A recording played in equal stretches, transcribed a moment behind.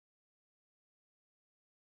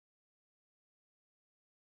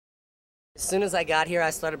As soon as I got here, I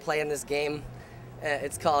started playing this game.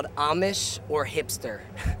 It's called Amish or Hipster.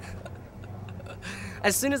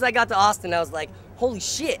 As soon as I got to Austin, I was like, holy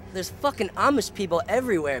shit, there's fucking Amish people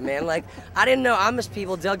everywhere, man. Like, I didn't know Amish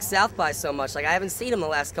people dug South by so much. Like, I haven't seen them the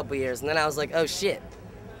last couple years. And then I was like, oh shit.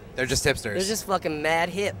 They're just hipsters. They're just fucking mad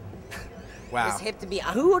hip. Wow. It's hip to be.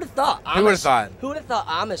 Who would have thought? Who would have thought? Who would have thought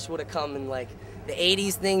Amish would have come and like the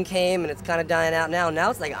 80s thing came and it's kind of dying out now. Now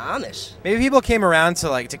it's like Amish. Maybe people came around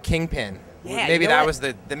to Kingpin. Yeah, maybe you know that what? was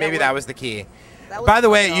that was the key. That was By the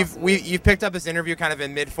way, awesome. you've picked up this interview kind of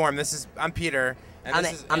in mid form. I'm Peter. And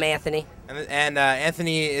I'm Anthony. And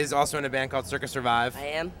Anthony is also in a band called Circa Survive. I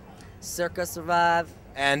am. Circa Survive.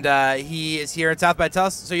 And he is here at South by. Tell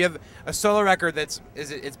us, so you have a solo record it's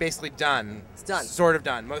basically done. It's done. Sort of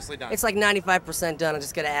done, mostly done. It's like 95% done. I'm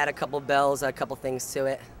just gonna add a couple bells, a couple things to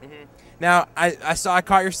it. Mm-hmm. Now I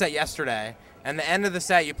caught your set yesterday, and the end of the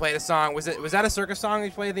set you played a song. Was that a Circus song you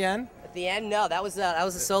played at the end? At the end, no, that was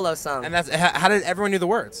a solo song. And how did everyone knew the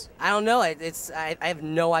words? I don't know. I have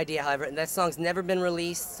no idea how I've written that song's never been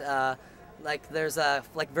released. Like there's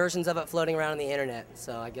like versions of it floating around on the internet.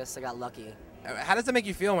 So I guess I got lucky. How does that make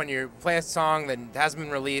you feel when you play a song that hasn't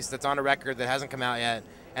been released, that's on a record that hasn't come out yet,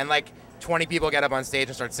 and like 20 people get up on stage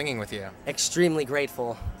and start singing with you? Extremely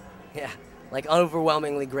grateful. Yeah, like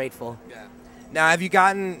overwhelmingly grateful. Yeah. Now, have you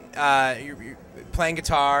gotten you're playing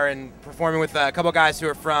guitar and performing with a couple guys who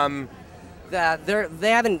are from?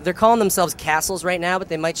 They're calling themselves Castles right now, but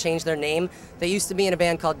they might change their name. They used to be in a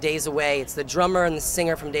band called Days Away. It's the drummer and the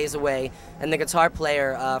singer from Days Away and the guitar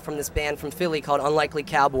player from this band from Philly called Unlikely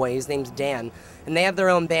Cowboy. His name's Dan, and they have their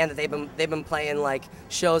own band that they've been playing like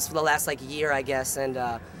shows for the last like year, I guess. And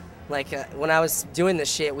when I was doing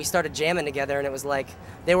this shit, we started jamming together, and it was like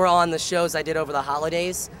they were on the shows I did over the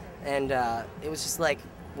holidays, and it was just like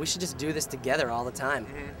we should just do this together all the time.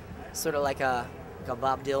 Mm-hmm. Sort of like a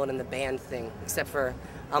Bob Dylan and the band thing, except for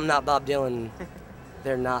I'm not Bob Dylan.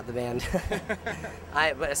 They're not the band.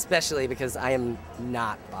 But especially because I am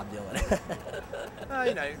not Bob Dylan.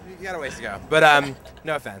 You got a ways to go. But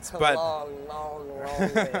no offense. But long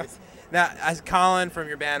ways. Now, as Colin from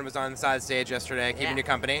your band was on the side stage yesterday, keeping Yeah. you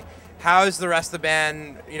company, how's the rest of the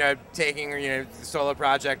band, taking the solo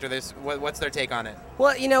project or this? What's their take on it?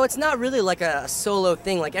 Well, it's not really like a solo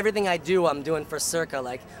thing. Like everything I do, I'm doing for Circa.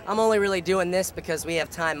 Like I'm only really doing this because we have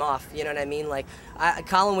time off. You know what I mean? Like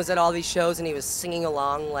Colin was at all these shows and he was singing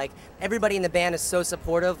along. Like everybody in the band is so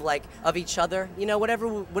supportive, like of each other.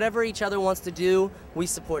 Whatever each other wants to do, we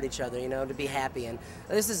support each other. To be happy. And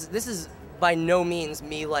this is by no means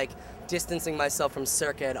me like distancing myself from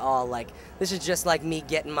Circa at all. Like this is just like me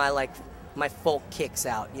getting my folk kicks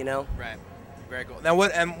out. Right. Very cool. Now,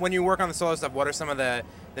 when you work on the solo stuff, what are some of the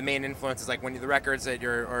main influences, like the records that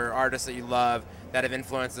or artists that you love that have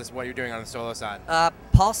influenced what you're doing on the solo side?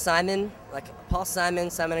 Paul Simon,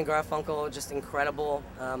 Simon and Garfunkel, just incredible.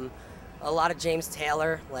 A lot of James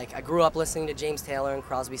Taylor. Like I grew up listening to James Taylor and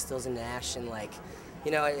Crosby, Stills and Nash, and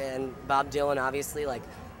and Bob Dylan, obviously, like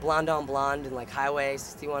Blonde on Blonde and Highway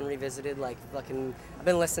 61 Revisited. I've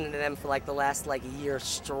been listening to them for the last year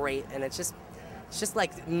straight, and it's just the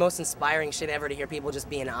most inspiring shit ever to hear people just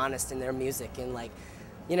being honest in their music. And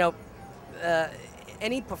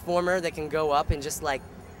any performer that can go up and just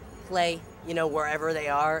play wherever they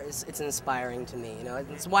are, it's inspiring to me.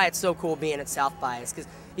 It's why it's so cool being at South by, is because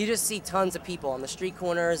you just see tons of people on the street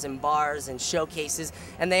corners and bars and showcases,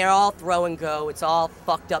 and they are all throw and go. It's all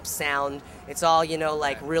fucked up sound. It's all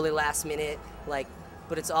really last minute,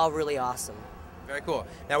 but it's all really awesome. Very cool.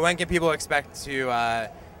 Now, when can people expect to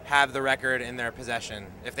have the record in their possession,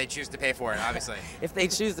 if they choose to pay for it, obviously? If they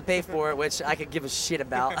choose to pay for it, which I could give a shit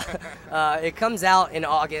about. It comes out in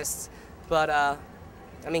August, but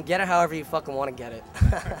get it however you fucking want to get it.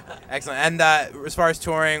 Excellent. And as far as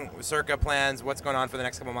touring, Circa plans, what's going on for the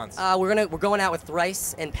next couple months? We're going out with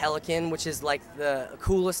Thrice and Pelican, which is the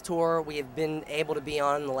coolest tour we have been able to be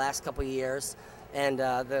on in the last couple of years, and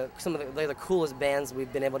they're the coolest bands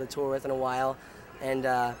we've been able to tour with in a while. And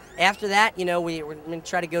after that, we're gonna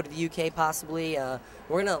try to go to the UK possibly.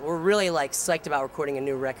 We're really psyched about recording a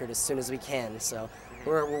new record as soon as we can. So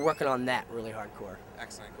we're working on that really hardcore.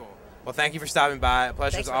 Excellent, cool. Well, thank you for stopping by. A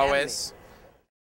pleasure as always.